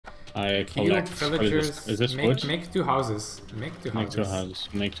I Heal collect. villagers. Is this wood? Make 2 houses. Make 2 Make 2 houses. houses.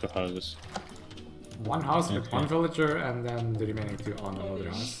 Make 2 houses. 1 house with 1 villager and then the remaining 2 on another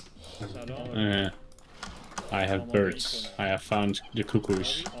house. I have birds. I have found the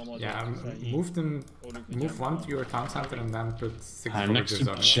cuckoos. Yeah, move them. Move 1 to your town center and then put 6 I'm next villagers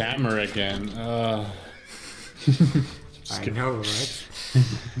to on it. Jammer again. I know, right?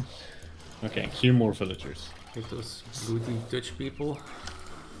 Okay, here more villagers. Hit those bloody Dutch people.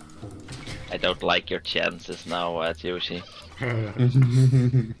 I don't like your chances now, Yoshi.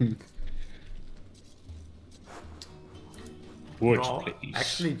 Wood, Well, please.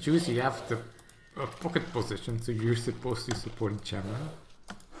 actually, Juicy, you have the pocket position, so you're supposed to support Jammer.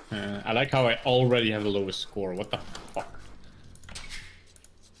 I like how I already have the lowest score. What the fuck?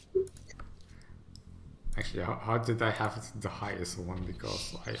 Actually, how did I have the highest one?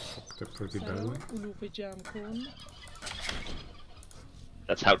 Because I fucked up pretty badly.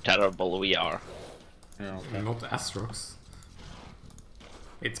 That's how terrible we are. Yeah, okay. Not Astrox.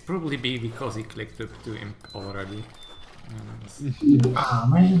 It's probably because he clicked up to imp already. Ah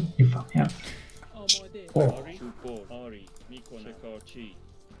man, you fucked me up. Oh.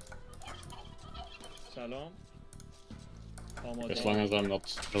 As long as I'm not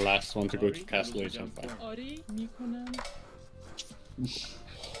the last one to go to Castle Age, I'm fine.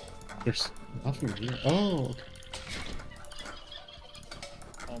 There's nothing here. Oh,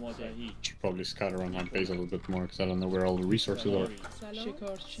 okay. Should probably scout around my base a little bit more because I don't know where all the resources are.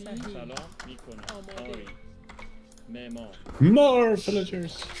 More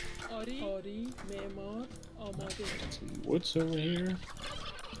villagers! Some woods over here.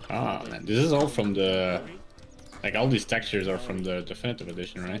 Ah, man, this is all from the... Like, all these textures are from the definitive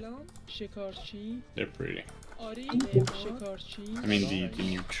edition, right? They're pretty. I mean, the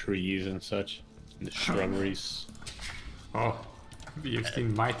new trees and such. And the shrubberies. Oh, you've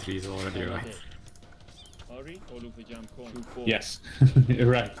seen my trees already, right? Yes,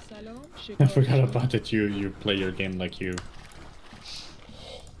 you're right. I forgot about it. You play your game like you...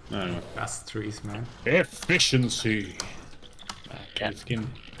 I don't know. Best trees, man. Efficiency! Okay, skin.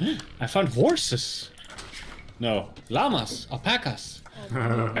 I found horses! No, llamas, alpacas.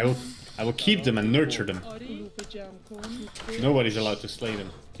 I will keep them and nurture them. Nobody's allowed to slay them.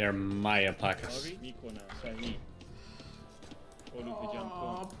 They're my alpacas.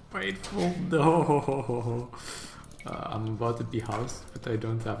 Oh, painful. No. I'm about to be housed, but I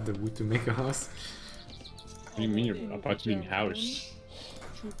don't have the wood to make a house. What do you mean you're about to be housed?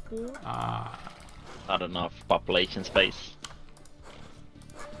 Not enough population space.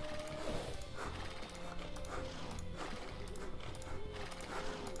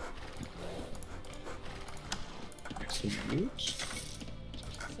 Some wood?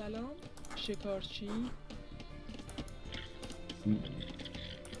 سلام شکارچی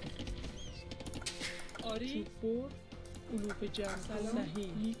آری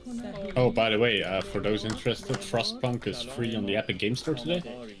Oh, by the way, for those interested, Frostpunk is free on the Epic Game Store today.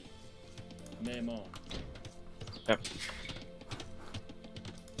 Yep.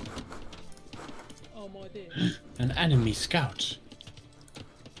 An enemy scout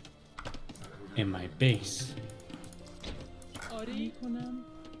in my base.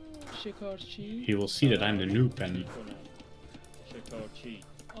 He will see that I'm the noob and...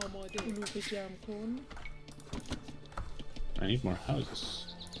 I need more houses.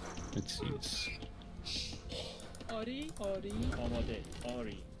 Let's see this.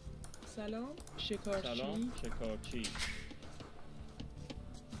 سلام شکارچی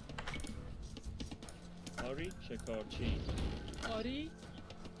آری شکارچی آری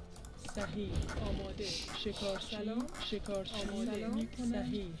صحیح آماده شکارچی سلام شکارچی آماده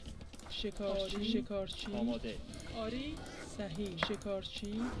صحیح شکارچی آماده آری صحیح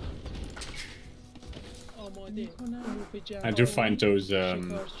شکارچی آماده I do find those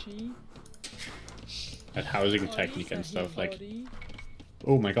that housing technique and stuff like...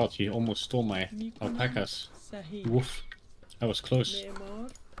 Oh my god, he almost stole my alpacas. Woof. That was close.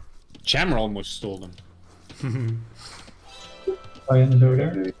 Jammer almost stole them. Over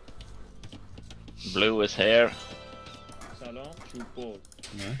there. Blue is here. سلام چوب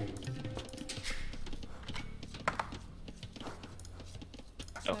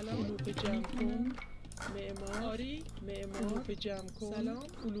علوف جمع کن معماری علوف جمع کن سلام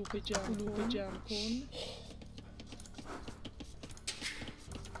علوف جمع کن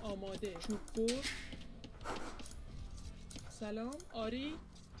آماده چوب بر سلام آری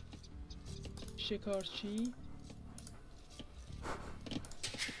شکارچی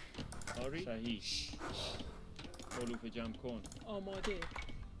آری صحیح علوف جمع کن آماده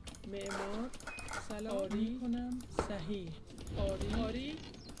معمار سلام آری کنم صحیح آری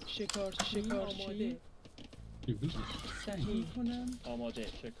شکارچی آماده صحیح کنم آماده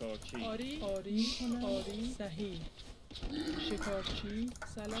شکارچی آری آری کنم آری صحیح شکارچی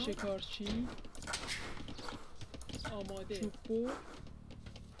سلام شکارچی آماده چوبو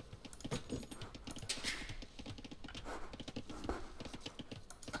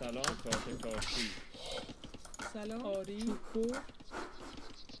سلام شکارچی سلام آری چوبو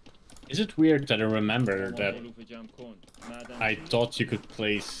Is it weird that I remember that علوف جمع کن I thought you could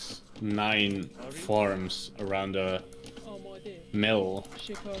place 9 farms around a آماده mill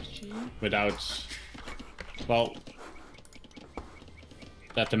شکارچی without... Well...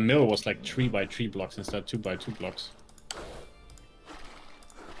 That the mill was like 3 by 3 blocks instead of 2 by 2 blocks.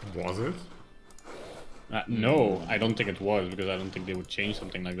 Was it? No, I don't think it was, because I don't think they would change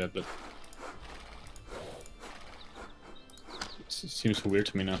something like that, but... It seems weird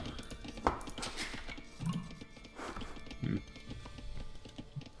to me now.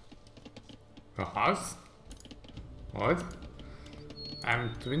 A house? What?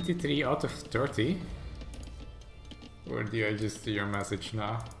 I'm 23 out of 30? Or do I just see your message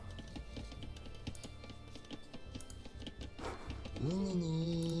now?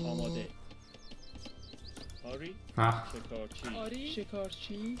 آماده آری Ah, شکارچی آری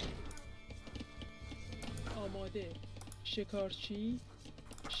شکارچی آماده شکارچی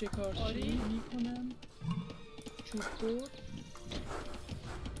شکارچی آری میکنم چوب بر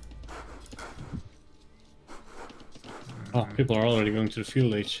Oh, people are already going to the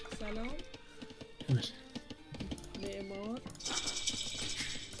Feudal Age. سلام Damn it. معمار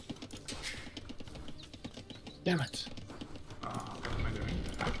Damn it. what am I doing?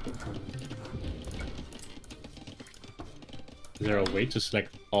 Is there a way to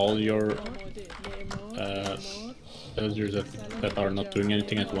select all your آماده معمار معمار villagers that are not doing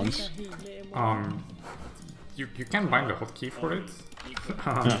anything at once? صحیح معمار You can bind the hotkey for it.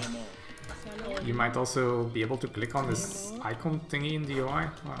 سلام You might also be able to click on this icon thingy in the UI.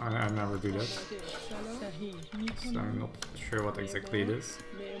 I never do that, سلام صحیح so میکنم I'm not sure what exactly it is.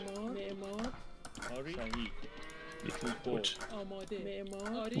 معمار معمار آری صحیح چوب بر Which آماده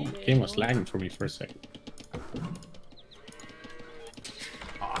معمار آری the game was lagging for me for a second.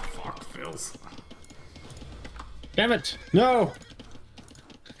 Ah, fuck, Phils. Damn it! No!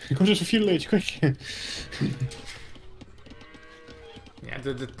 Go to the Feudal Age, quick! Yeah,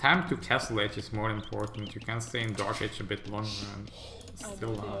 the time to Castle Age is more important. You can stay in Dark Age a bit longer and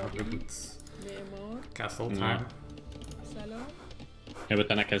still have a good معمار castle Yeah. time. سلام Yeah, but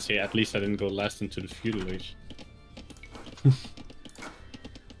then I can say at least I didn't go last into the Feudal Age.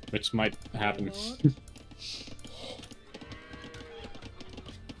 Which might happen.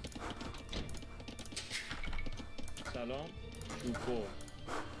 سلام چوب بر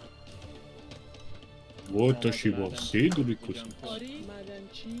Watashi wa seidorikushi. آری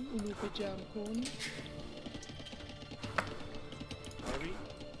معدنچی علوف جمع کن آری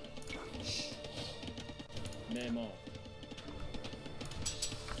معمار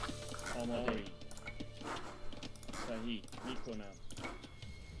آماده صحیح میکنم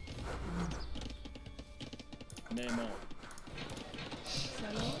معمار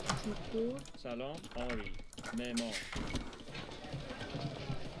سلام چوب بر سلام آری معمار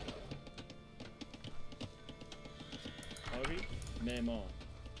آری معمار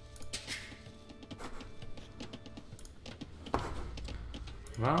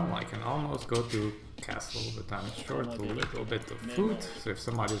Well, I can almost go to castle, but I'm short a little bit of food, so if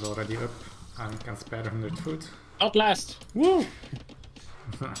somebody's already up, I can spare 100 food. Outlast! Woo!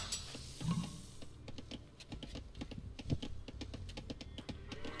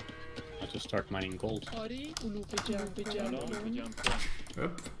 I have to start mining gold. آری علوف جمع سلام علوف کن جمع کن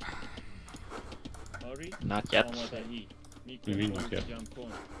Up. آری Not yet. آمادهی You mean میکنم not علوف yet? جمع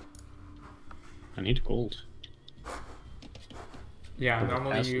کن I need gold. Yeah, For the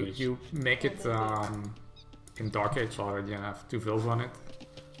normally castle age. you make it in Dark Age already and have 2 vills on it.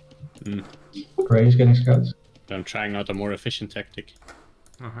 Gray is getting scouts. But I'm trying out a more efficient tactic.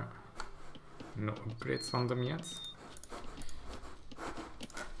 Uh-huh. No upgrades on them yet.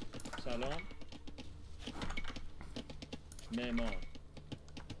 سلام معمار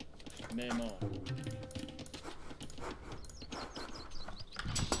معمار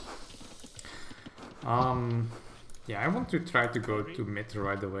Yeah, I want to try to go to mid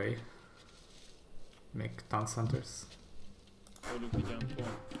right away. Make town centers. علوف جمع کن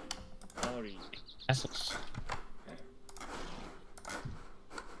آری Castles.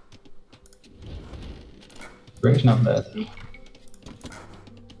 Gray's not bad.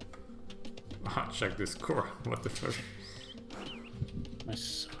 Check this score. What the fuck? I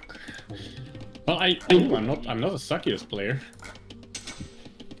suck. Well, I'm not the suckiest player.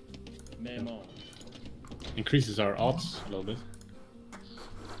 معمار Increases our odds a little bit.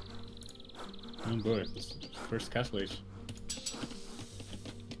 Oh boy, this is the first castle age.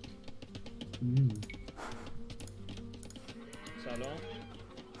 سلام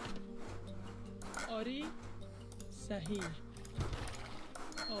آری صحیح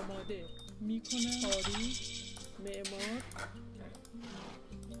آماده میکنم آری معمار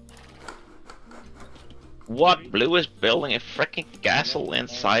What? Blue is building a freaking castle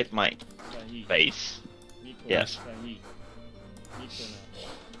inside my صحیح base? میکنم Yes. صحیح میکنم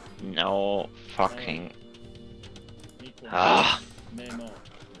No fucking. میکنم Ah! معمار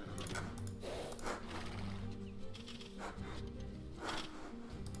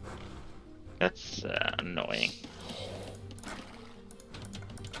That's annoying.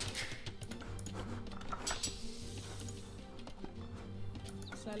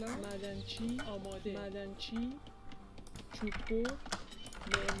 سلام معدنچی آماده معدنچی چوب‌بر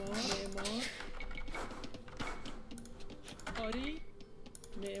معمار آری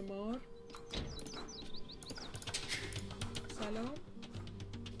معمار سلام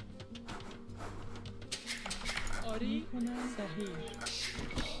آری صحیح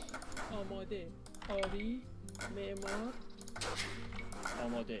آماده آری معمار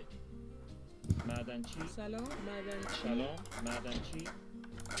آماده معدنچی سلام معدنچی سلام معدنچی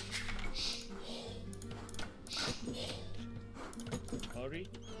آری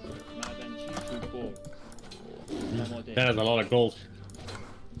معدنچی چوب‌بر آماده That has a lot of gold.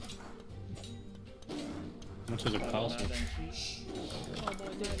 How much does it سلام cost? معدنچی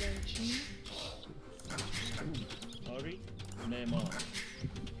آماده معدنچی آری معمار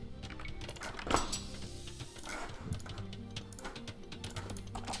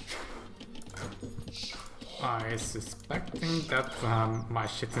I suspecting that my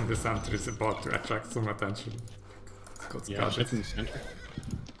shit in the center is about to attract some attention. God's Yeah, got shit it. in the center.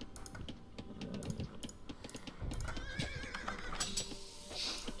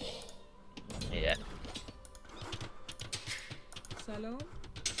 Yeah. سلام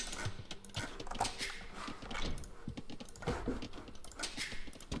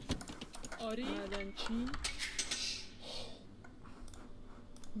آری معدنچی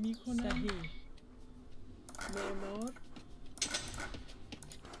میکنم صحیح معمار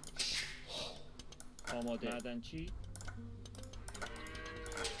آماده معدنچی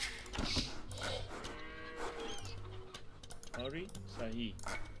آری صحیح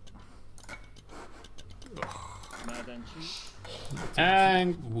معدنچی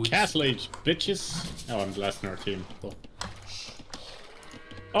And Woods. castle age, bitches. Oh, I'm the last in our team. Cool.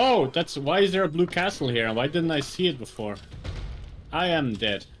 Oh, that's why is there a blue castle here? And why didn't I see it before? I am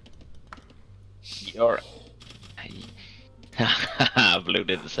dead. You're. Blue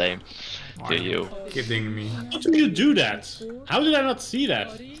did the same Are to you. kidding me? How did you do that? How did I not see that?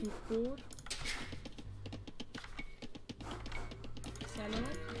 آری چوب‌بر سلام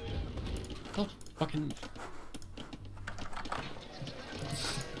Oh, fucking.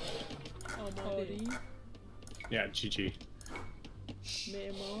 آماده Yeah, GG.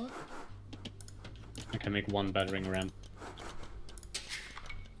 معمار I can make one battering ram.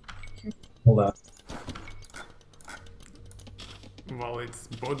 Hold on. Well, it's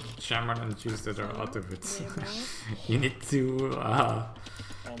both Shaman and Juice that are out of it. معمار You need to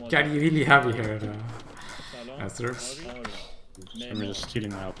آماده carry really heavy here. سلام Asterisk. آری I'm just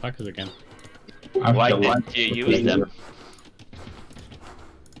stealing my alpacas again. I'm Why delighted didn't you to use be them? here.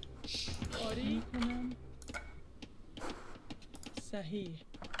 آری میکنم صحیح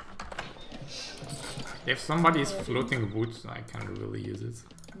If somebody is floating boots, I can really use it.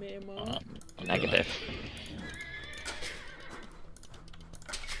 معمار Negative.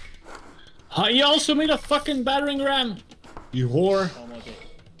 He also made a fucking battering ram! You whore! آماده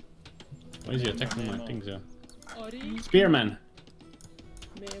Why is he attacking my things? آری Spearman!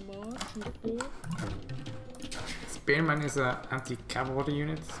 معمار چوب‌بر Spearman is an anti-cavalry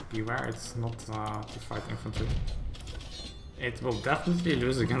unit. Beware, it's not to fight infantry. It will definitely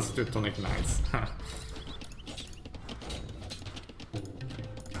lose against Teutonic Knights.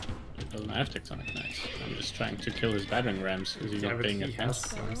 Doesn't have tectonic knights. I'm just trying to kill his battering rams because he's Yeah, not but paying he has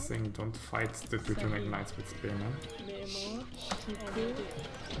attention. something. Don't fight the Teutonic Knights with Spearman. معمار چوب‌بر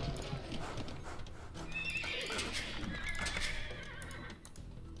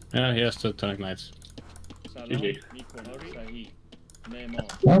Yeah, he has tectonic knights. سلام GG. میکنم صحیح معمار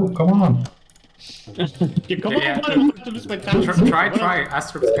Oh, come on. Yeah, come Yeah, on, why do I have to lose my talents? Try.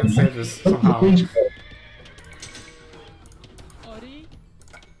 Astrax can save us somehow. آری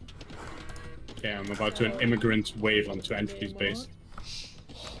Yeah, I'm about to an immigrant wave onto Entropy's base.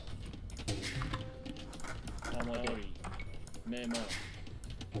 آماده معمار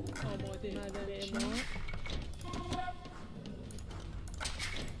آماده معمار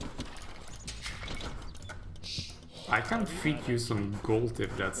I can feed you some gold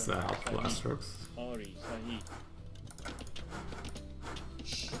if that's helpful, Astrox. آری صحیح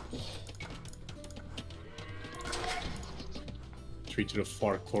 3 to the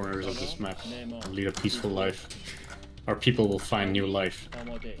 4 corners of this map and lead a peaceful life. Our people will find new life.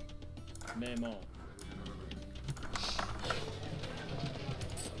 آماده معمار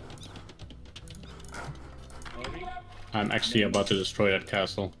آری I'm actually about to destroy that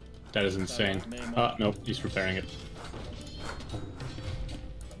castle. That is insane. Ah, nope, he's repairing it.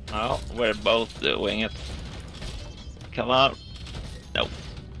 Oh, we're both doing it. Come on. Nope.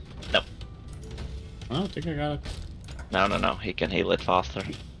 Nope. Oh, I think I got it. No, no, no. He can heal it faster.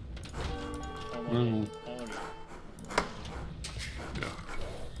 آماده آری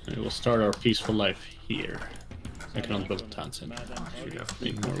We will start our peaceful life here. I cannot build a town center. معدن Should آری have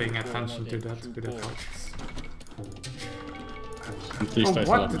been paying attention to that with the fights. At least I Oh,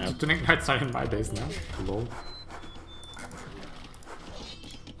 still what? have The map. tunic knights are in my base now. Lol.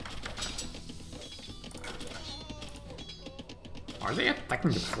 Are they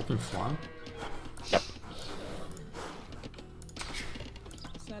attacking the fucking farm?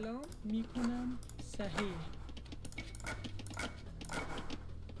 سلام میکنم صحیح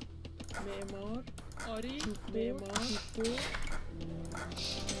معمار آری معمار شکو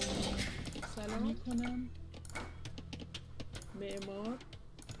سلام میکنم معمار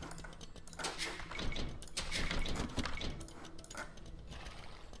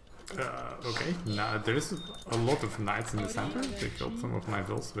Okay. Nah, there is a lot of knights in the center. They killed some of my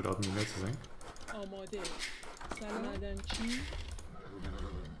vills without me noticing. آماده سلام معدنچی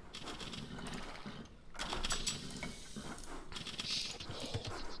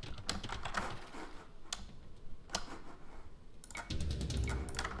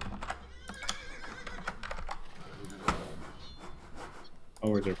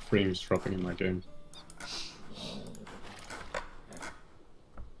How are their frames dropping in my game?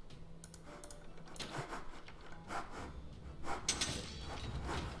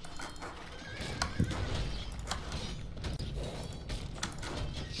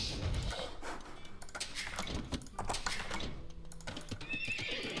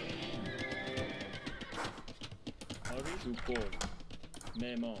 آری شکر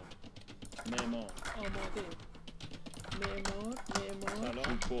معمار معمار آماده معمار معمار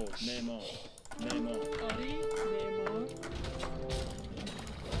سلام شکر معمار معمار آری معمار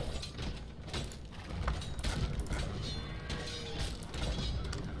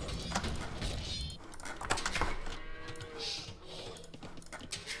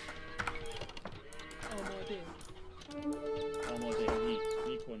آماده آمادگی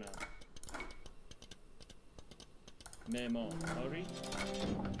میکنم معمار آری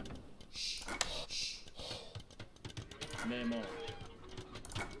معمار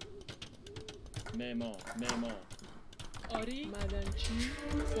معمار معمار آری معدنچی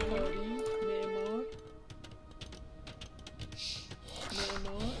آری معمار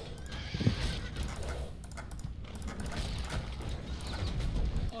معمار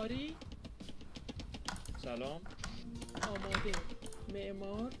آری سلام آماده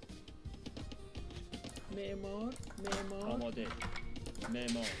معمار معمار معمار آماده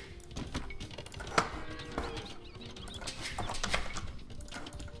معمار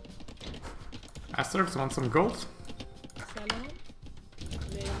Astrox, want some gold? سلام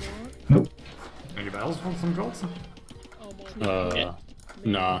معمار Nope. Anybody else want some gold? آماده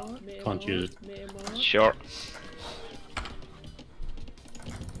Nah, معمار، can't use it. معمار Sure.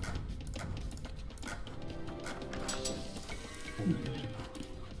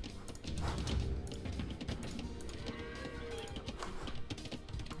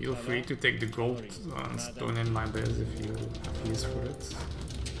 Feel free to take the gold and stone in my base if you have use for it.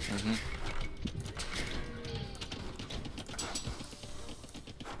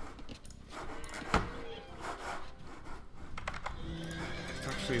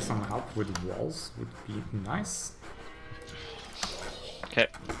 Actually, some help with walls would be nice Okay.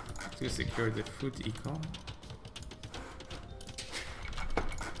 to secure the food eco.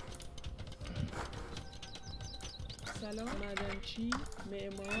 سلام معدنچی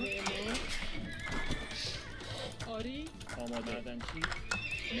معمار معمار آری آماده معدنچی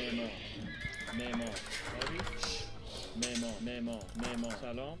معمار معمار آری معمار معمار معمار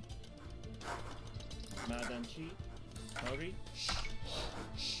سلام معدنچی آری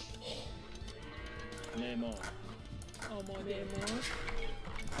معمار آماده معمار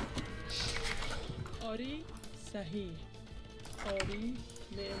آری صحیح آری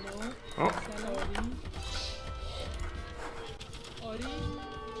معمار Oh, سلام آری آری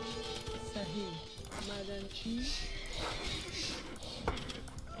معدنچی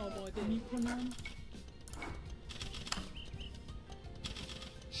آماده میکنم.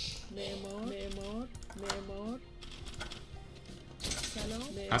 معمار سلام.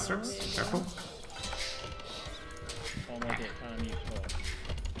 Asterix, careful. آماده تعمیرکار.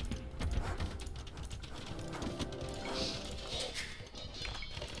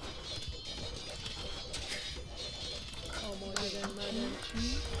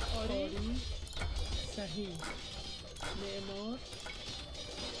 معدنچی آری صحیح. معمار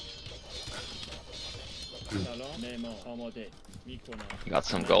سلام معمار آماده میکنم. Got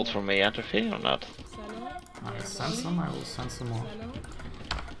some gold from me, Entropy, or not? سلام. I send some, I will send some more. سلام.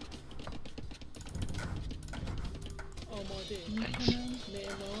 آماده میکنم.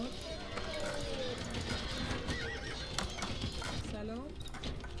 معمار سلام.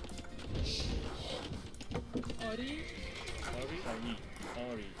 آری صحیح.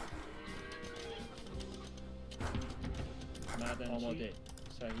 آری معدنچی آماده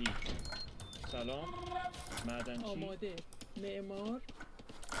صحیح. سلام معدنچی آماده. معمار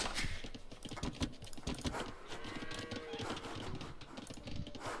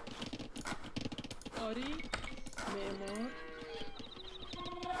آری معمار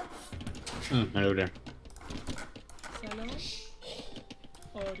Hello there. سلام.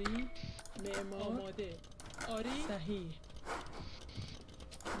 آری معمار آماده. آری صحیح.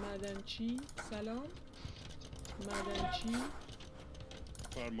 معدنچی سلام. معدنچی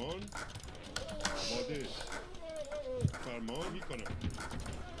فرمان آماده. فرمان میکنم.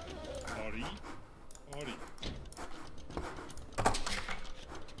 آری آری.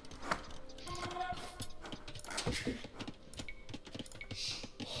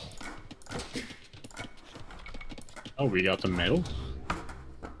 Oh, we got the medal?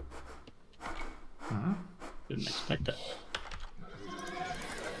 Huh? Didn't expect that.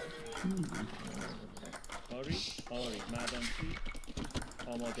 آری آری معدنچی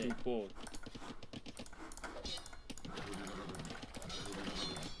آماده برد.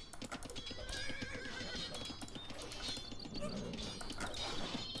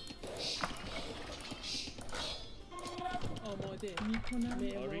 آماده میکنم.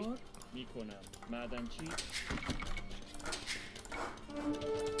 آری معمار میکنم. معدنچی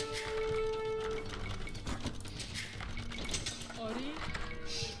آری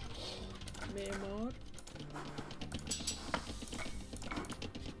معمار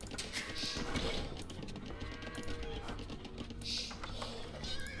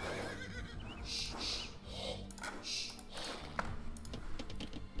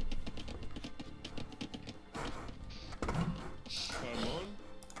فرمان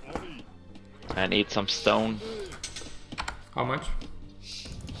آری. I need some stone. How much?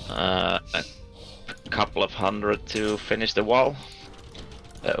 A couple of hundred to finish the wall.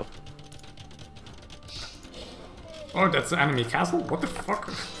 Oh. Oh, that's the enemy castle? What the fuck?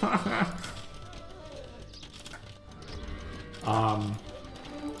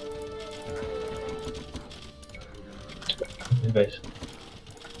 Hey guys,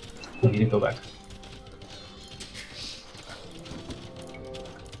 we need to go back.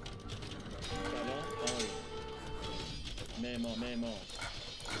 سلام آری معمار معمار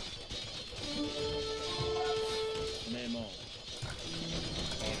معمار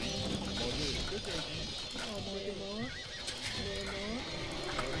آری آماده. بجنگید. معمار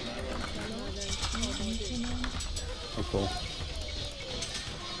Oh, cool.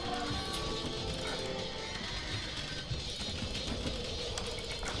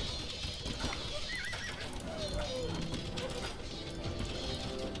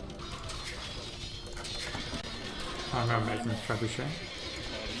 I'm not making trebuchet.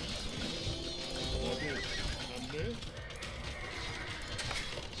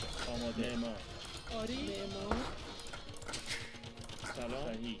 آماده معمار آری معمار سلام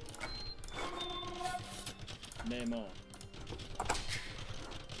صحیح. معمار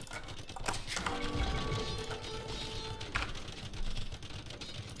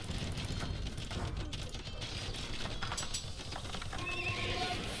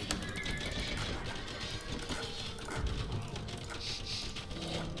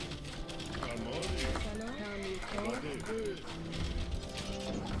سلام. تعمیرکار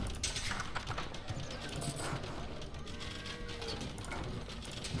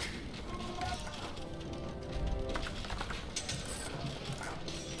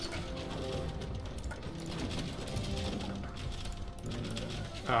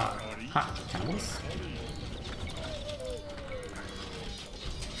Camels?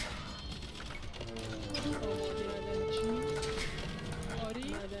 آری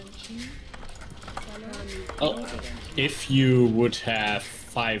معدنچی سلام. Oh, if you would have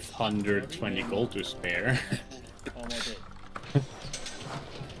 520 gold to spare. آماده.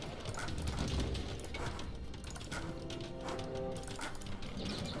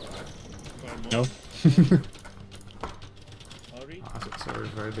 No. آری. So we're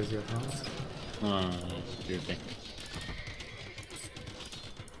very busy at once. Oh, beauty.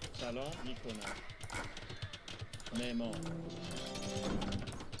 سلام میکنم. معمار.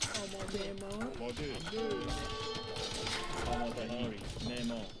 معمار آماده. آمادگی.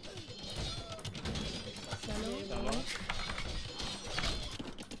 معمار. سلام.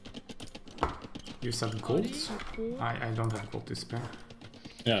 You said gold? I don't have gold to spare.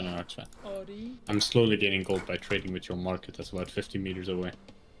 Yeah, no, it's fine. آری I'm slowly gaining gold by trading with your market. That's about 50 meters away.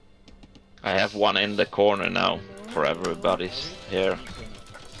 I have one in the corner now for everybody's here.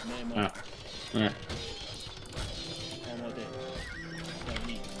 معمار. Ah. Yeah. آماده.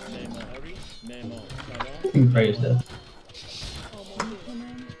 صحیح. معمار. آری. معمار. سلام. I think Ray is dead. آماده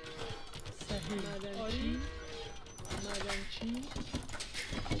کنم صحیح آری معدنچی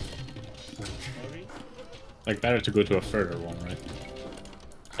آری. Like, better to go to a further one, right?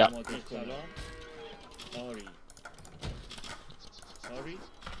 Yeah. آماده. سلام. آری. آری.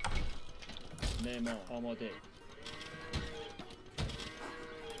 معمار. آماده.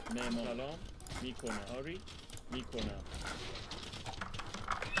 معمار. سلام. میکنم. آری. میکنم.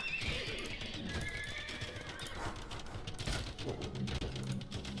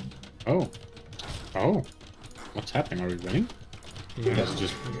 Oh. Oh. What's happening? Are we winning? Yeah. That's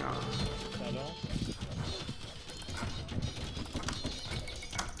just... Yeah. سلام.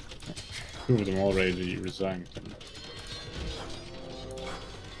 Two of them already resigned.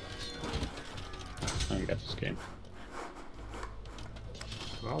 I don't get this game.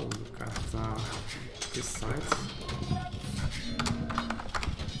 Well, look at this side.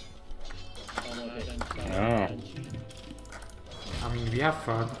 آماده. Oh. I mean, we have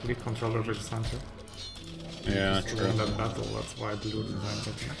complete control over the center. Yeah, Just true. won that battle, that's why blue designed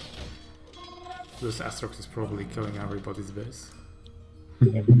it. This Astrox is probably killing everybody's base.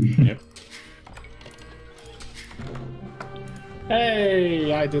 Yep.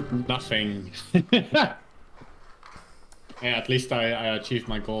 Hey, I did nothing. Yeah, at least I achieved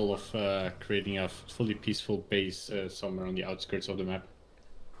my goal of creating a fully peaceful base somewhere on the outskirts of the map.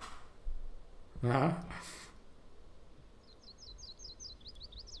 Uh-huh.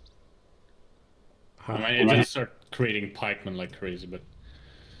 I mean, it didn't start creating pikemen like crazy, but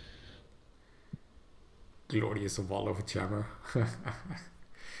Glorious wall of jammer.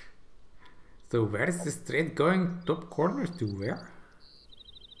 So where is this trade going? Top corner to where?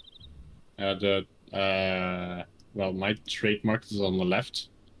 Well, my trade market is on the left.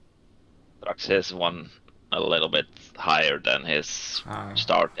 Drax has one a little bit higher than his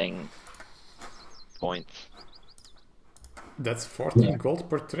starting point. That's 14 gold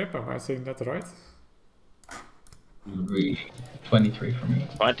per trip, am I saying that right? 23 for me.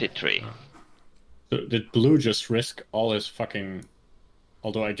 23. So did Blue just risk all his fucking...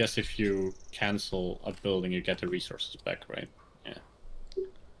 Although I guess if you cancel a building, you get the resources back, right? Yeah.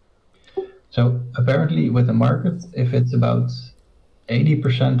 So apparently with the market, if it's about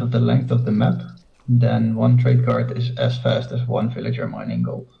 80% of the length of the map, then one trade card is as fast as one villager mining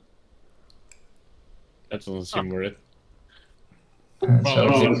gold. That doesn't seem worth it. And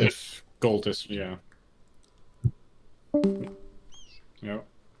Well, so if gold is, yeah. Yeah.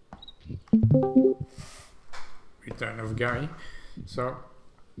 Return of Gary. So,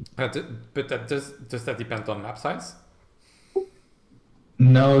 but that does that depend on map size?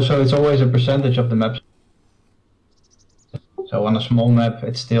 no, so it's always a percentage of the map. So on a small map,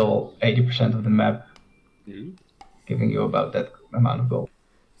 it's still 80% of the map, giving you about that amount of gold.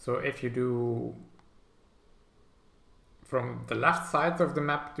 So if you do from the left side of the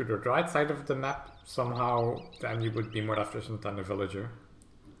map to the right side of the map, somehow then you would be more efficient than a villager.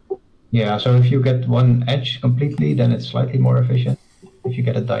 Yeah, so if you get one edge completely, then it's slightly more efficient. If you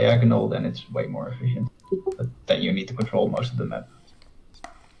get a diagonal, then it's way more efficient. But then you need to control most of the map.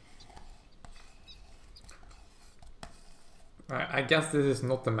 I guess this is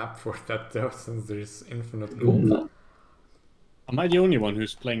not the map for that though, since there's infinite gold. Am I the only one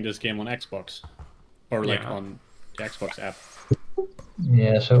who's playing this game on Xbox? Or like Yeah. on the Xbox app?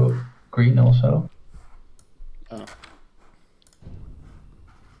 Yeah, so green also. Oh.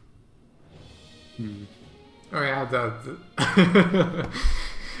 Oh yeah, that.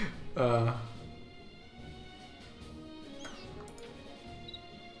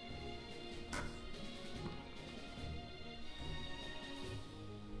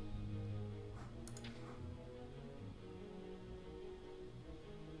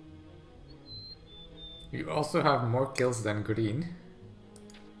 You also have more kills than green.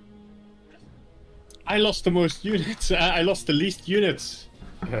 I lost the most units. I lost the least units.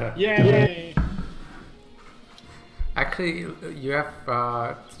 Yeah. Yay! Actually, you have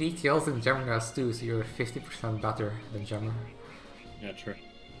 3 kills in Gemini too, so you're 50% better than Gemini. Yeah, true.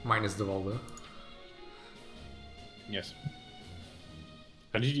 Minus the wall though. Yes.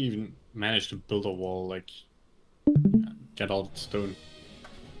 How did you even manage to build a wall, like, get all the stone?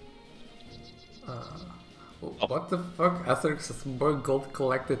 What the fuck? Asterix has more gold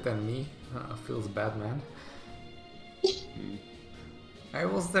collected than me. Feels bad, man. I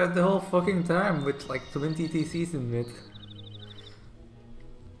was there the whole fucking time with like 20 TCs in mid.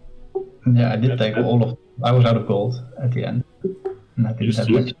 Yeah, I did take all of... I was out of gold at the end. And I didn't have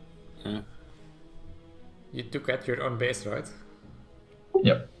much. Yeah. You took at your own base, right?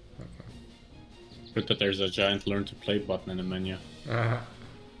 Yep. Okay. Good that there's a giant learn to play button in the menu.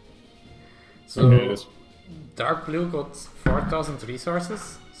 So, Okay, Dark Blue got 4,000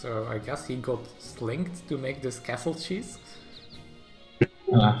 resources, so I guess he got slinked to make this castle cheese.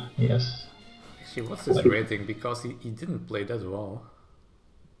 Yes. Actually, what's his rating? Because he didn't play that well.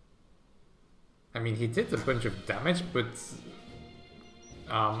 I mean, he did a bunch of damage, but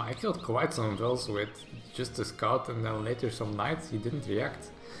I killed quite some wells with just a scout and then later some knights. He didn't react.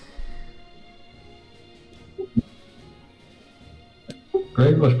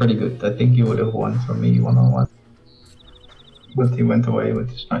 Grade was pretty good. I think he would have won for me one-on-one. But he went away with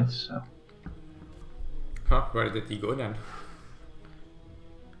his knights, so... Huh, where did he go then?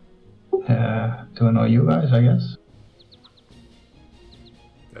 To annoy you guys, I guess.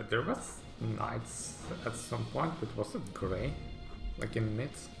 There was knights at some point, but was it grey? Like in mid?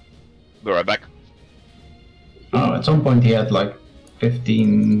 Be right back. Oh, at some point he had like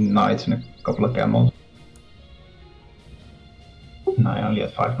 15 knights and a couple of camels. No, I only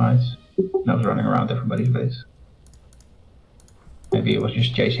had 5 knights. And I was running around everybody's base. Maybe it was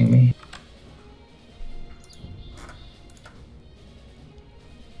just chasing me.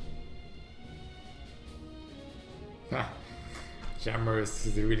 Jammer is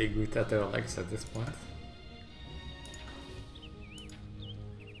really good at their legs at this point.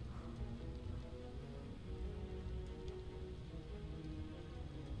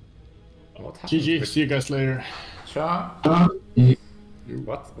 What happened GG, with... see you guys later. Cha?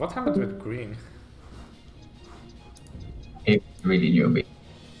 What happened with green? He really knew me.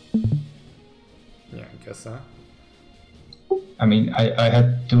 Yeah, I guess so. I mean, I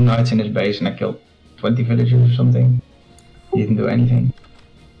had 2 knights in his base and I killed 20 villagers or something. He didn't do anything.